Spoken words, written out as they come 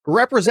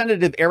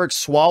Representative Eric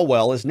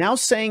Swalwell is now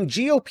saying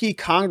GOP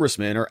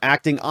congressmen are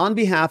acting on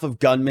behalf of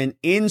gunmen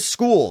in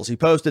schools. He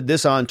posted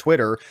this on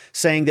Twitter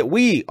saying that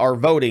we are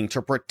voting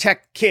to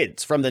protect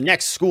kids from the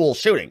next school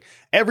shooting.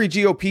 Every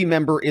GOP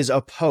member is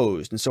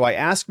opposed. And so I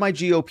asked my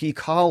GOP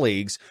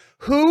colleagues,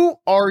 who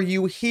are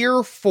you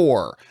here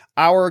for?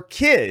 Our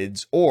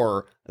kids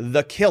or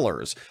the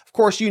killers? Of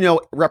course, you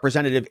know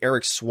Representative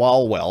Eric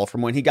Swalwell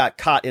from when he got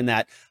caught in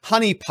that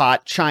honeypot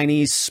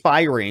Chinese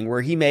spy ring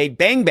where he made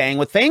bang bang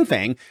with Fang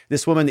Fang,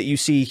 this woman that you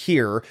see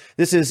here.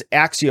 This is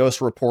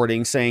Axios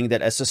reporting saying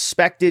that a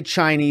suspected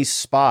Chinese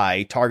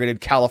spy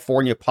targeted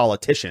California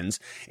politicians.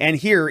 And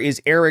here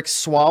is Eric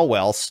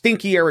Swalwell,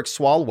 stinky Eric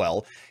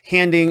Swalwell,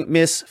 handing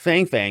Miss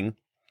Fang Fang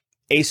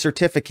a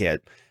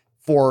certificate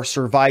for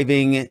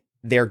surviving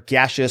their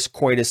gaseous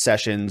coitus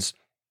sessions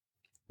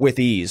with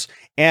ease.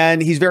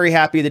 And he's very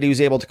happy that he was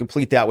able to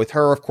complete that with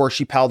her. Of course,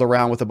 she palled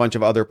around with a bunch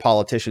of other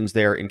politicians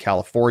there in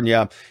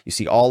California. You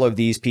see all of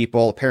these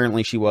people.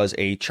 Apparently, she was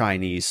a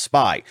Chinese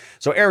spy.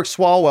 So Eric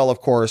Swalwell, of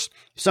course,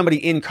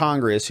 somebody in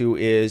Congress who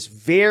is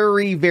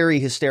very, very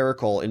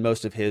hysterical in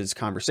most of his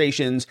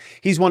conversations.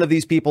 He's one of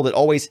these people that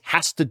always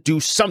has to do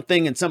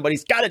something, and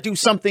somebody's got to do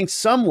something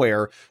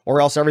somewhere,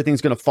 or else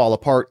everything's going to fall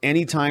apart.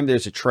 Anytime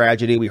there's a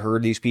tragedy, we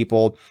heard these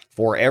people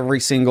for every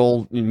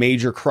single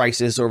major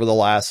crisis over the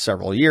last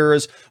several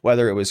years,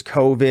 whether it was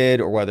COVID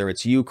or whether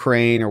it's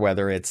Ukraine or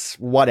whether it's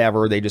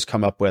whatever, they just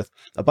come up with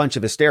a bunch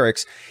of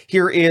hysterics.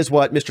 Here is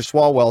what Mr.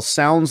 Swalwell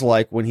sounds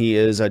like when he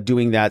is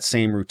doing that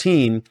same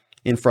routine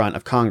in front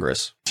of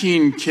Congress.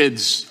 19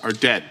 kids are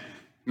dead.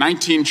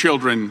 19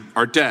 children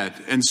are dead.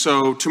 And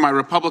so to my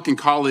Republican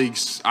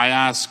colleagues, I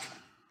ask,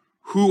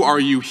 who are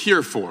you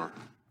here for?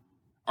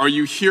 Are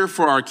you here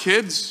for our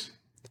kids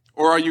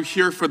or are you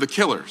here for the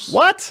killers?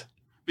 What?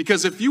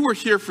 Because if you were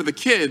here for the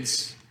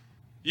kids,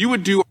 you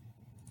would do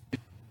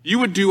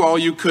all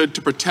you could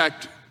to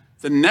protect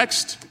the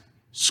next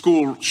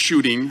school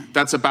shooting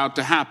that's about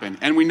to happen.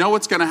 And we know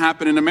what's going to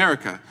happen in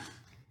America.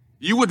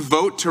 You would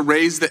vote to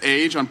raise the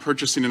age on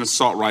purchasing an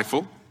assault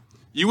rifle.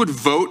 You would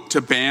vote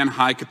to ban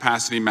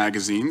high-capacity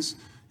magazines.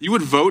 You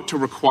would vote to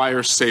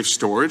require safe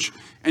storage.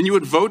 And you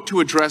would vote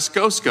to address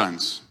ghost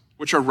guns,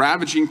 which are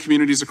ravaging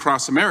communities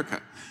across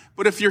America.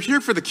 But if you're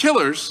here for the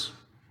killers,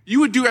 you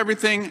would do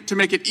everything to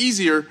make it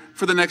easier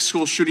for the next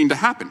school shooting to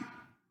happen.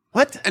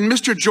 What? And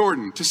Mr.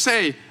 Jordan, to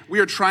say we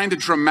are trying to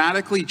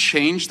dramatically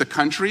change the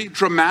country,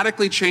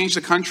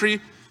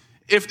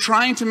 if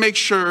trying to make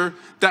sure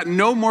that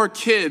no more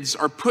kids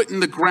are put in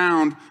the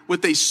ground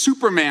with a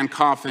Superman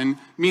coffin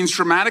means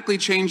dramatically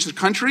change the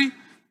country,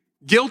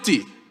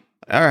 guilty.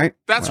 All right.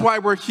 That's why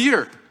we're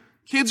here.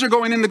 Kids are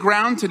going in the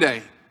ground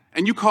today,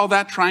 and you call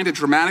that trying to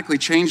dramatically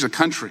change the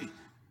country.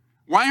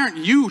 Why aren't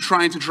you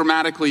trying to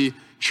dramatically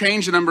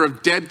change the number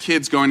of dead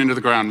kids going into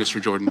the ground,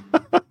 Mr. Jordan?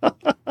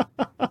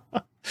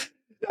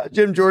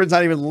 Jim Jordan's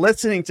not even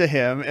listening to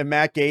him. And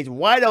Matt Gaetz,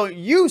 why don't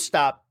you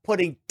stop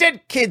putting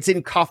dead kids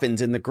in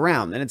coffins in the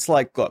ground? And it's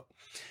like, look,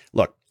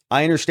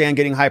 I understand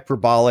getting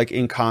hyperbolic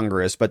in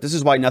Congress, but this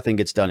is why nothing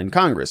gets done in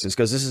Congress, is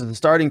because this is the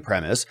starting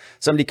premise.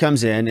 Somebody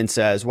comes in and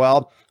says,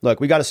 well, look,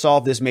 we got to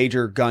solve this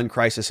major gun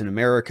crisis in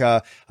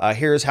America.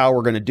 Here's how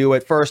we're going to do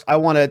it. First, I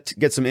want to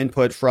get some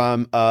input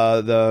from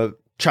the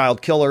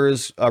child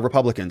killers,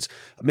 Republicans.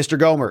 Mr.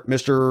 Gohmert,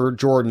 Mr.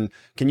 Jordan,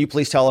 can you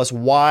please tell us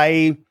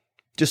why,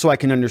 just so I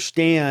can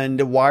understand,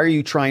 why are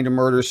you trying to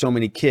murder so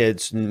many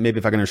kids? And maybe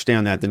if I can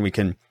understand that, then we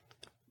can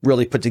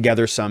really put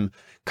together some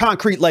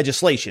concrete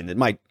legislation that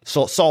might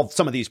solve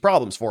some of these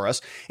problems for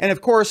us. And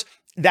of course,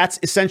 that's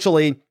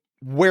essentially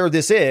where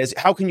this is.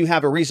 How can you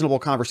have a reasonable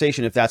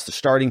conversation if that's the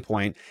starting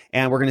point?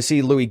 And we're going to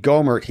see Louis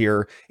Gohmert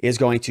here is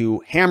going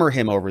to hammer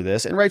him over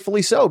this, and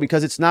rightfully so,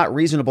 because it's not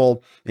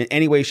reasonable in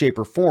any way, shape,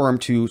 or form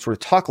to sort of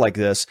talk like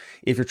this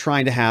if you're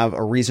trying to have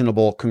a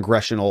reasonable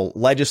congressional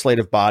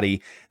legislative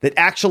body that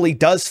actually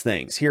does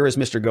things. Here is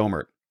Mr.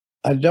 Gohmert.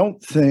 I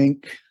don't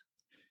think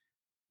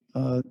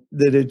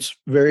that it's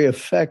very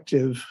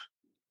effective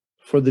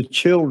for the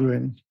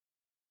children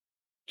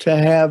to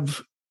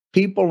have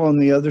people on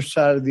the other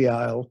side of the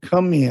aisle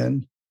come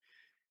in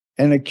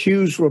and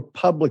accuse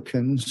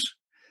Republicans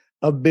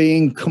of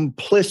being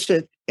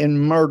complicit in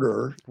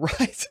murder.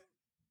 Right.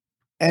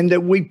 And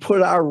that we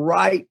put our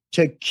right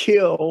to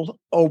kill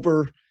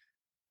over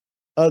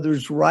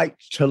others' right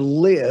to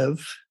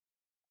live,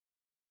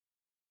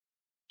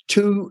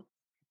 to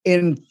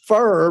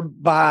infer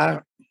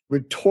by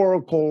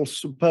rhetorical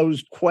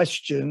supposed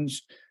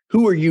questions,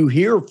 who are you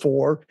here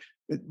for?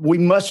 We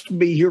must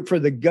be here for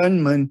the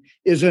gunman,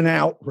 is an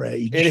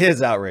outrage. It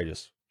is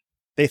outrageous.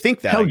 They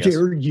think that. How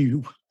dare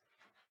you?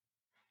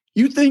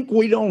 You think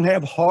we don't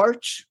have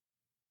hearts?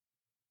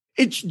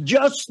 It's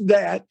just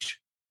that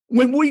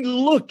when we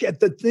look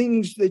at the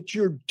things that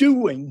you're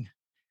doing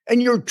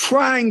and you're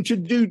trying to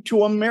do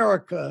to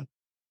America,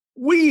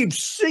 we've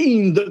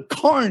seen the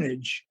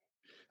carnage.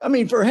 I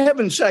mean, for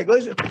heaven's sake,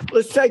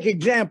 let's take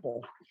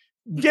example.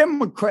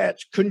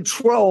 Democrats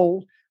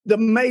control the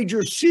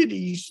major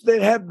cities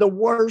that have the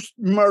worst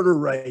murder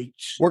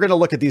rates. We're going to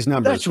look at these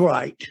numbers. That's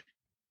right.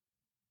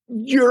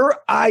 Your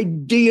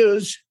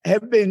ideas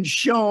have been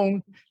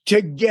shown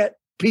to get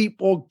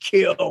people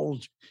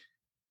killed.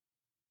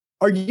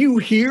 Are you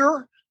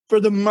here for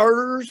the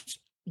murderers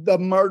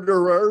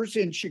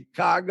in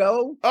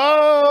Chicago,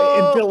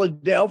 in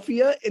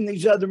Philadelphia, in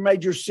these other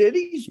major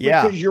cities?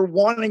 Yeah. Because you're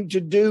wanting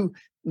to do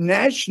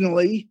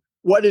nationally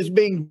what is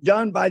being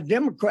done by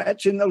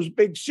Democrats in those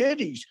big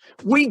cities.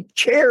 We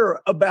care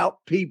about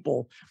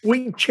people.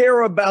 We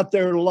care about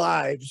their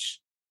lives.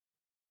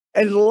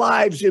 And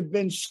lives have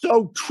been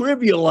so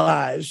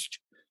trivialized.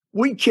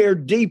 We care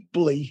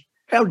deeply.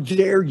 How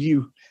dare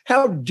you?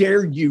 How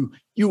dare you,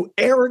 you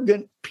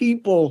arrogant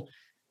people,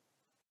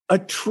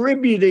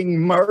 attributing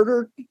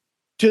murder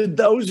to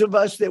those of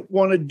us that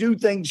want to do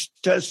things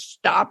to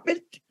stop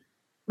it?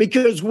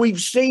 Because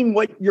we've seen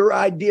what your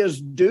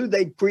ideas do.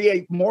 They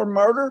create more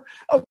murder.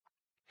 Oh.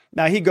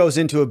 Now, he goes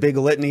into a big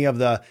litany of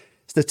the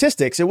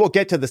statistics, and we'll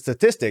get to the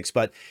statistics,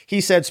 but he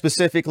said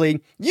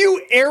specifically,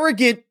 you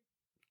arrogant.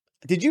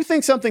 Did you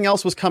think something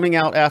else was coming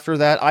out after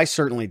that? I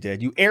certainly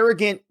did. You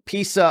arrogant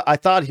piece of, I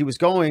thought he was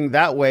going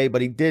that way,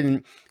 but he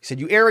didn't. He said,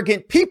 you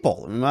arrogant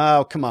people.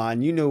 Oh, come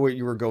on. You knew where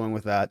you were going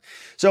with that.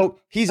 So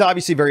he's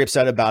obviously very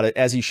upset about it,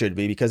 as he should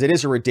be, because it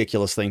is a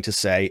ridiculous thing to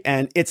say.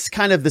 And it's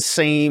kind of the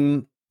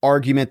same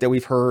argument that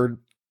we've heard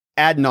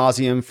ad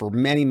nauseum for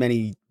many,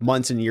 many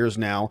months and years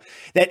now,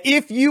 that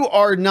if you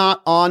are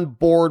not on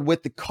board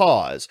with the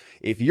cause,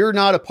 if you're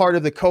not a part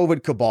of the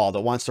COVID cabal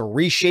that wants to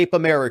reshape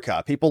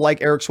America, people like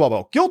Eric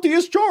Swalwell, guilty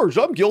as charged.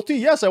 I'm guilty.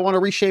 Yes, I want to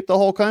reshape the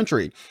whole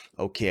country.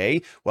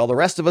 Okay, well, the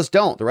rest of us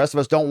don't. The rest of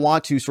us don't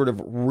want to sort of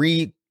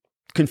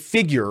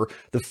reconfigure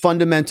the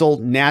fundamental,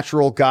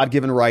 natural,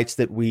 God-given rights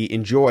that we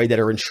enjoy, that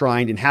are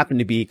enshrined and happen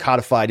to be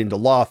codified into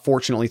law,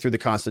 fortunately, through the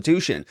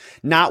Constitution.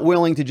 Not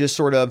willing to just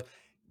sort of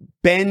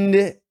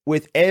bend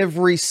with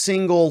every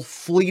single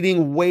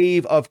fleeting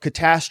wave of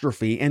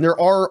catastrophe. And there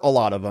are a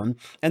lot of them,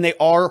 and they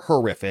are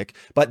horrific,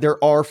 but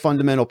there are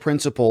fundamental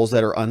principles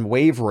that are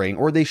unwavering,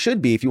 or they should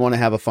be if you want to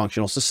have a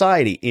functional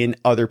society, in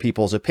other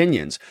people's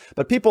opinions.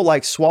 But people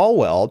like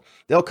Swalwell,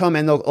 they'll come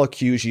and they'll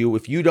accuse you.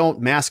 If you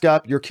don't mask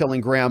up, you're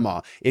killing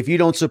grandma. If you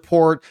don't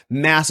support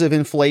massive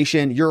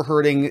inflation, you're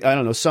hurting, I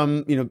don't know,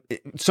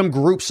 some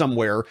group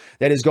somewhere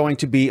that is going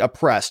to be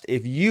oppressed.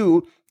 If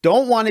you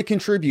don't want to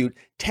contribute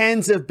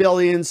tens of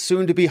billions,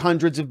 soon to be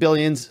hundreds of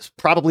billions,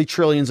 probably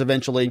trillions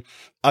eventually,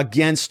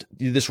 against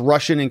this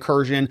Russian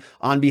incursion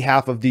on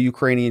behalf of the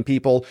Ukrainian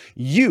people,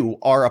 you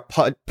are a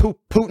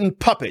Putin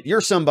puppet.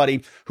 You're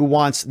somebody who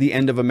wants the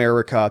end of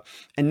America.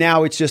 And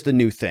now it's just a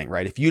new thing,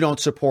 right? If you don't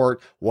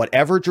support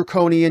whatever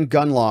draconian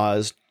gun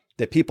laws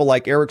that people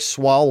like Eric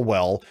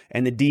Swalwell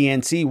and the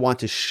DNC want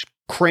to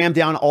cram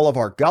down all of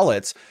our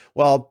gullets,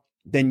 well,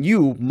 then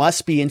you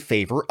must be in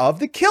favor of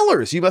the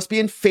killers. You must be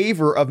in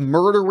favor of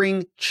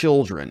murdering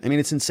children. I mean,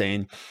 it's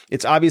insane.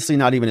 It's obviously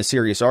not even a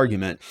serious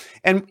argument.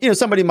 And,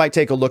 somebody might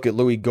take a look at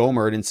Louis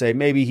Gohmert and say,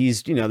 maybe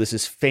he's, this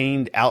is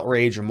feigned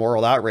outrage or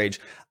moral outrage.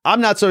 I'm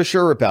not so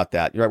sure about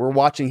that. Right? We're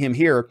watching him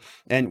here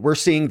and we're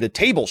seeing the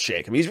table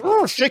shake. I mean,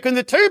 he's shaking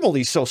the table.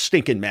 He's so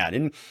stinking mad.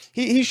 And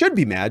he should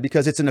be mad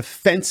because it's an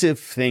offensive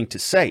thing to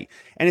say.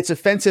 And it's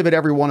offensive at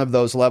every one of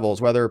those levels,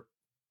 whether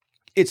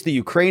it's the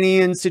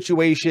Ukrainian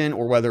situation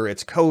or whether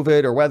it's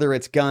COVID or whether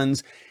it's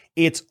guns.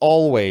 It's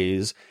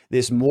always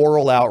this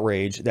moral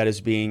outrage that is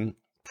being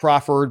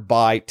proffered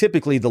by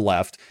typically the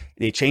left.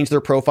 They change their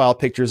profile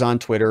pictures on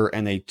Twitter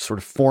and they sort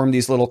of form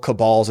these little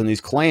cabals and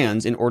these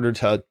clans in order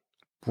to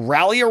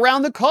rally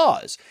around the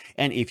cause.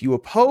 And if you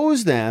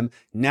oppose them,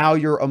 now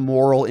you're a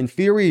moral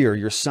inferior.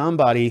 You're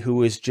somebody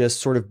who is just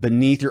sort of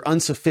beneath. You're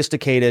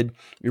unsophisticated.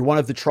 You're one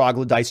of the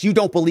troglodytes. You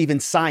don't believe in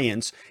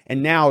science.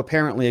 And now,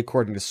 apparently,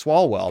 according to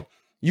Swalwell,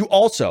 you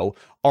also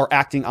are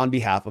acting on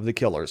behalf of the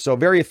killers. So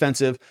very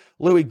offensive.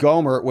 Louis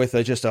Gohmert with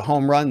just a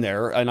home run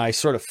there. And I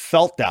sort of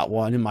felt that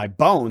one in my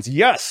bones.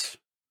 Yes,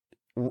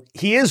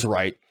 he is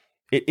right.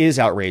 It is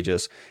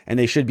outrageous and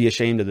they should be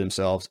ashamed of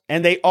themselves.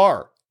 And they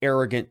are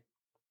arrogant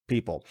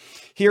people.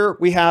 Here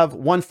we have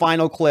one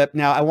final clip.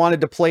 Now, I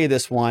wanted to play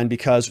this one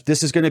because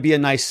this is going to be a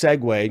nice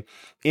segue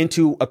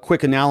into a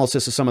quick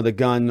analysis of some of the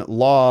gun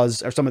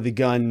laws or some of the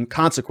gun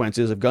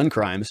consequences of gun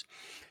crimes.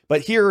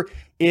 But here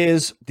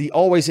is the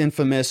always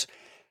infamous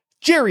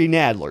Jerry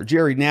Nadler.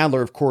 Jerry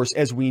Nadler, of course,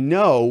 as we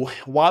know,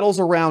 waddles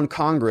around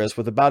Congress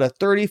with about a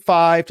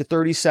 35 to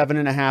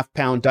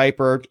 37.5-pound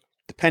diaper,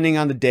 depending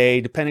on the day,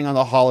 depending on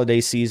the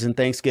holiday season.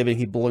 Thanksgiving,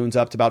 he balloons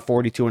up to about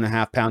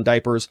 42.5-pound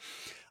diapers.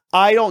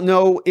 I don't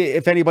know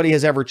if anybody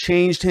has ever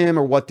changed him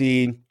or what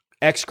the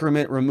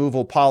excrement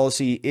removal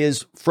policy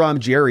is from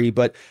Jerry,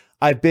 but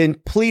I've been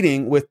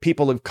pleading with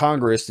people of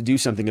Congress to do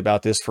something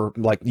about this for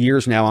like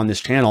years now on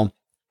this channel.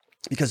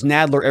 Because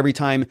Nadler, every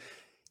time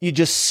you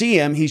just see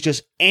him, he's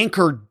just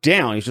anchored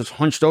down. He's just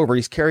hunched over.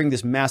 He's carrying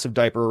this massive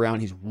diaper around.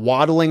 He's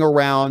waddling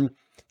around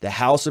the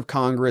House of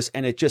Congress,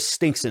 and it just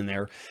stinks in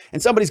there.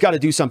 And somebody's got to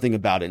do something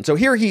about it. And so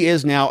here he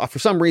is now. For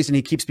some reason,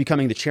 he keeps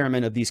becoming the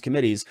chairman of these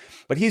committees,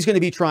 but he's going to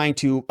be trying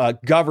to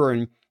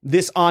govern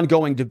this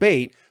ongoing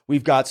debate.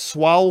 We've got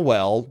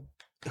Swalwell,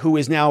 who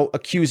is now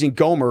accusing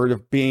Gohmert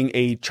of being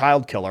a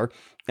child killer.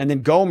 And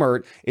then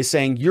Gohmert is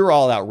saying, you're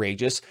all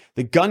outrageous.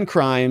 The gun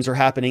crimes are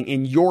happening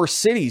in your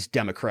cities,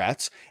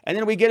 Democrats. And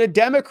then we get a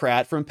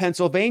Democrat from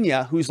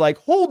Pennsylvania who's like,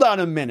 hold on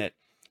a minute.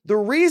 The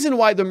reason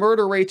why the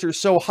murder rates are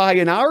so high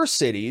in our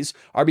cities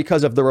are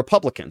because of the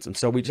Republicans. And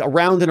so we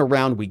around and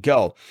around we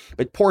go.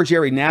 But poor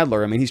Jerry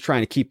Nadler, I mean, he's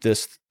trying to keep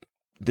this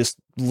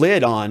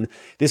lid on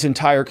this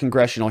entire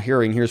congressional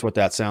hearing. Here's what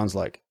that sounds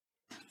like.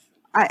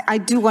 I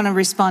do want to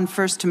respond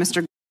first to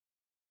Mr.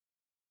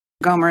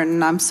 Gohmert,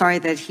 and I'm sorry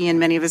that he and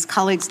many of his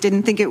colleagues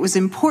didn't think it was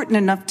important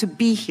enough to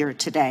be here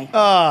today.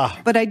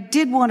 But I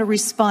did want to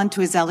respond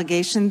to his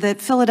allegation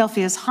that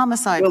Philadelphia's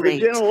homicide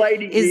rate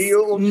is...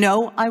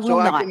 No, I will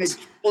not.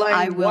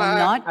 I will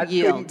not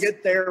yield.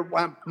 Get there.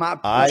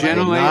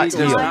 Gentlelady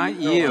does not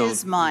yield.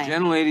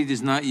 Gentlelady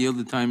does not yield.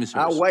 The time is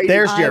hers.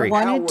 There's Jerry.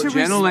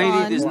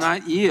 Gentlelady does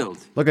not yield.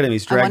 Look at him.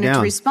 He's dragged down. I wanted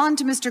to respond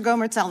to Mr.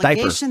 Gohmert's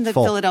allegation that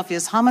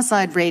Philadelphia's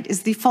homicide rate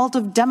is the fault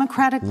of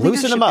Democratic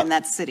leadership in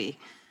that city.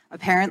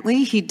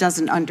 Apparently, he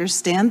doesn't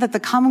understand that the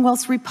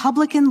Commonwealth's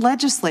Republican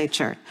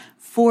legislature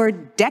for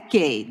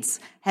decades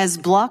has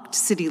blocked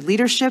city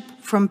leadership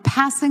from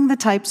passing the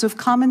types of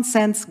common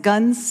sense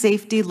gun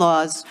safety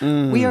laws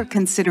we are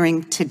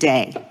considering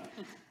today.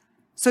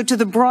 So to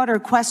the broader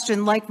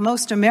question, like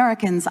most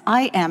Americans,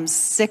 I am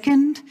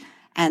sickened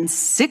and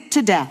sick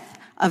to death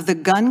of the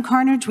gun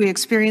carnage we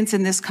experience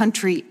in this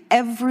country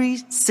every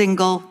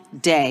single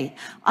day.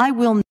 I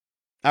will.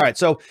 All right,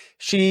 so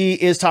she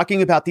is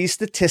talking about these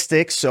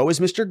statistics. So is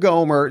Mr.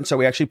 Gohmert. And so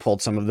we actually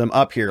pulled some of them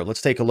up here.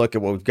 Let's take a look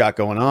at what we've got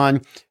going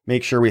on.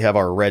 Make sure we have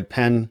our red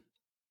pen.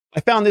 I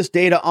found this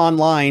data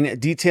online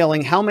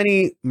detailing how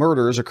many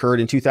murders occurred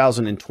in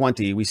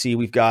 2020. We see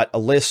we've got a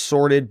list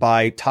sorted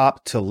by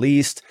top to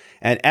least.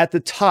 And at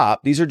the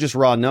top, these are just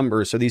raw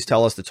numbers. So these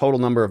tell us the total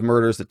number of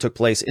murders that took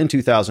place in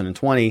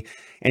 2020.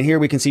 And here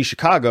we can see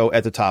Chicago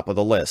at the top of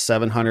the list,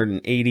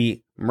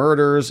 780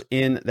 murders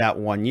in that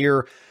 1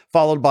 year,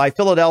 followed by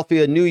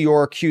Philadelphia, New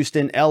York,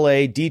 Houston,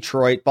 LA,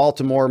 Detroit,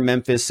 Baltimore,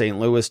 Memphis, St.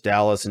 Louis,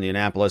 Dallas,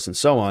 Indianapolis, and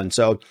so on.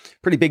 So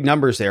pretty big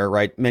numbers there,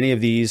 right? Many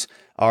of these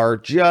are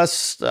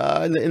just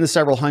in the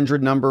several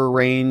hundred number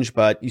range,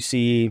 but you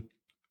see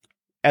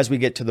as we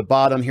get to the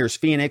bottom, here's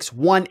Phoenix,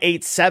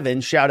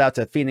 187. Shout out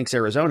to Phoenix,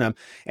 Arizona.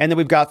 And then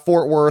we've got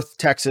Fort Worth,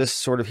 Texas,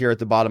 sort of here at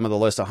the bottom of the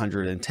list,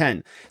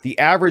 110. The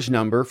average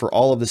number for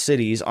all of the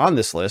cities on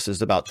this list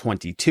is about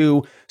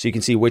 22. So you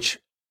can see which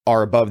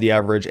are above the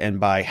average and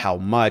by how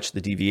much,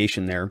 the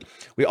deviation there.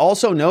 We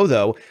also know,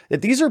 though,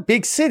 that these are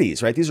big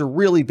cities, right? These are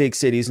really big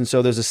cities. And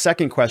so there's a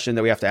second question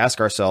that we have to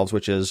ask ourselves,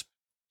 which is,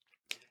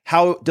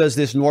 how does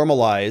this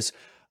normalize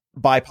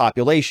by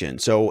population?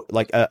 So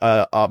like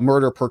a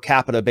murder per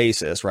capita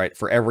basis, right?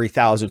 For every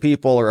 1,000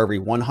 people or every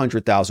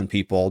 100,000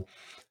 people,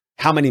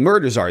 how many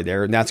murders are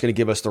there? And that's going to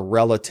give us the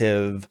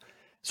relative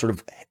sort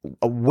of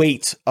a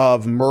weight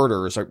of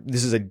murders.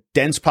 This is a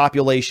dense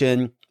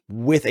population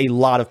with a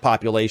lot of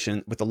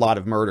population, with a lot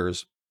of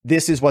murders.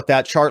 This is what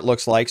that chart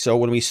looks like. So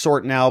when we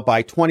sort now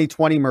by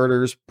 2020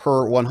 murders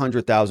per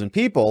 100,000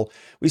 people,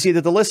 we see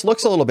that the list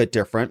looks a little bit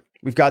different.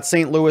 We've got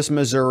St. Louis,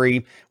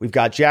 Missouri. We've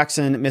got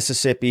Jackson,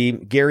 Mississippi,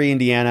 Gary,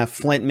 Indiana,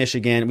 Flint,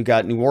 Michigan. We've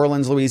got New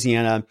Orleans,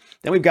 Louisiana.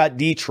 Then we've got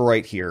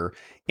Detroit here.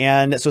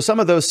 And so some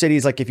of those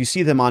cities, like if you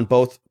see them on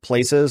both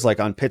places, like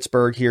on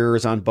Pittsburgh here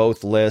is on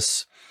both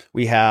lists.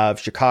 We have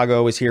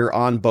Chicago is here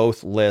on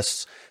both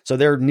lists. So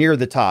they're near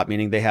the top,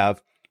 meaning they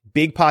have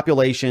big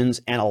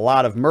populations and a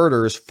lot of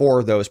murders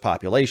for those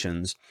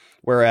populations.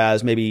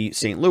 Whereas maybe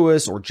St.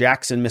 Louis or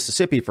Jackson,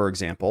 Mississippi, for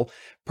example,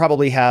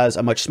 probably has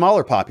a much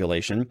smaller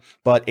population,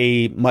 but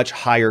a much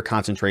higher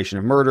concentration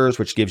of murders,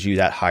 which gives you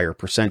that higher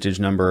percentage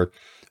number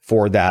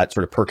for that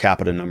sort of per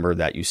capita number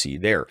that you see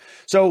there.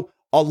 So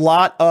a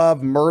lot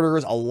of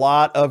murders, a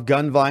lot of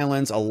gun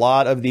violence, a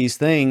lot of these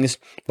things.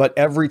 But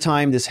every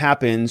time this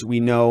happens, we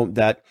know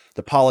that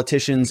the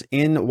politicians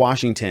in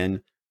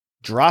Washington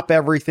drop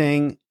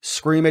everything,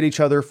 scream at each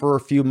other for a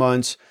few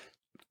months.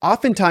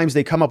 Oftentimes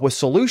they come up with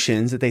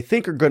solutions that they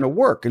think are going to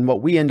work. And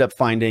what we end up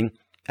finding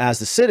as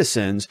the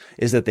citizens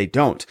is that they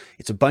don't.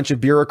 It's a bunch of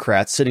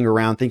bureaucrats sitting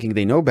around thinking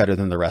they know better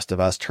than the rest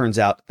of us. Turns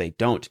out they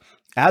don't.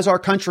 As our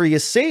country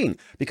is seeing,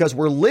 because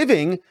we're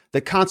living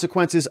the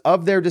consequences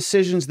of their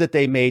decisions that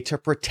they made to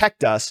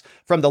protect us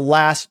from the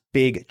last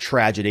big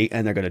tragedy.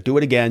 And they're going to do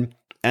it again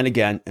and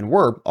again, and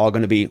we're all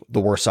going to be the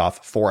worse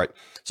off for it.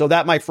 So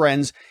that, my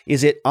friends,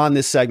 is it on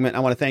this segment. I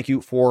want to thank you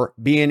for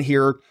being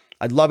here.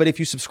 I'd love it if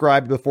you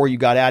subscribed before you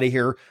got out of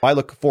here. I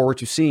look forward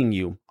to seeing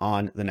you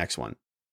on the next one.